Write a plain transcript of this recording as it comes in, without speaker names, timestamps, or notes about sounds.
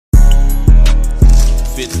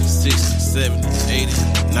50, 60, 70,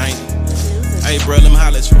 80, 90. Hey, bro, let me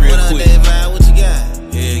holler at you real quick. What up, DAV-I? What you got?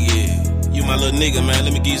 Yeah. You my little nigga, man.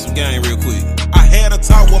 Let me give you some game real quick. I had a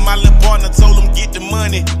talk with my little partner, told him get the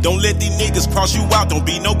money. Don't let these niggas cross you out, don't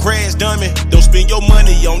be no crash dummy. Don't spend your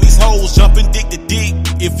money on these hoes, jumping dick to dick.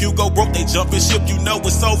 If you go broke, they jumping ship, you know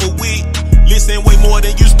it's over with. Listen way more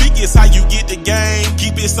than you speak, it's how you get the game.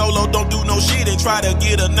 Keep it solo, don't do no shit and try to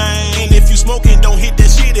get a name. And if you smoking, don't hit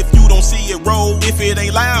that shit if you don't see it roll. If it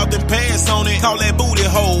ain't loud, then pass on it, call that booty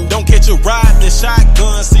hole. Don't catch a ride, the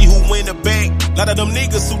shotgun, see who win the back. Lot of them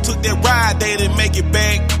niggas who took that ride, they didn't make it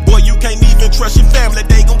back. Boy, you can't even trust your family,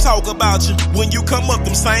 they gon' talk about you. When you come up,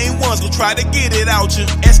 them same ones gon' try to get it out you.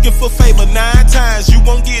 Asking for favor 9 times, you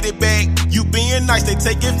won't get it back. You being nice, they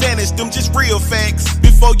take advantage, them just real facts.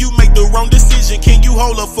 Before you make the wrong decision, can you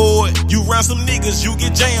hold up for it? You round some niggas, you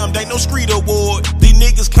get jammed, ain't no street award. These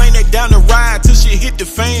niggas claim they down the ride till shit hit the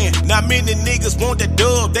fan. Not many niggas want that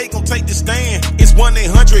dub, they gon' take the stand. It's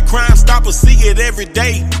 1-800 Crime Stoppers, see it every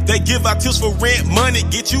day. They give out tips for rent, money,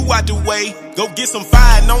 get you out the way. Go get some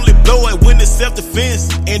fire and only blow it when it's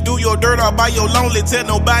self-defense. And do your dirt all by your lonely, tell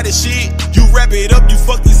nobody shit. You wrap it up, you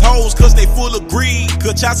fuck these hoes cause they full of greed.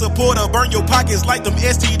 Cause child support or burn your pockets like them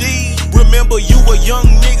STDs. Remember you a young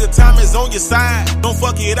nigga, time is on your side. Don't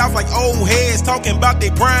fuck it off like old heads talking about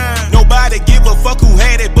their prime. Nobody give a fuck who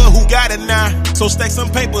had it but who got it now. So stack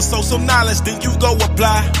some paper, sow some knowledge, then you go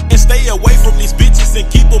apply. And stay away from these bitches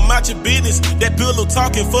and keep them out your business. That pillow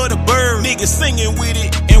talking for the bird, niggas singing with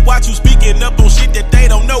it. And watch you speaking up on shit that they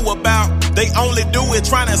don't know about. They only do it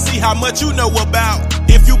trying to see how much you know about.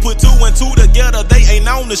 If you put 2 and 2 together, they ain't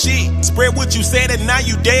on the shit. Spread what you said and now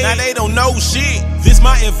you dead, now they don't know shit. This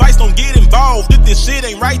my advice, don't get involved if this shit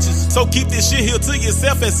ain't righteous. So keep this shit here to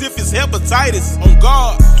yourself as if it's hepatitis. On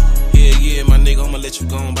guard. Yeah, my nigga, I'ma let you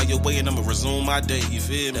go on by your way and I'ma resume my day, you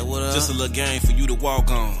feel me? Just a little game for you to walk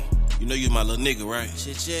on. You know you my little nigga, right?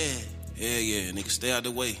 Shit, yeah. Yeah, nigga, stay out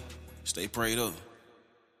the way. Stay prayed up.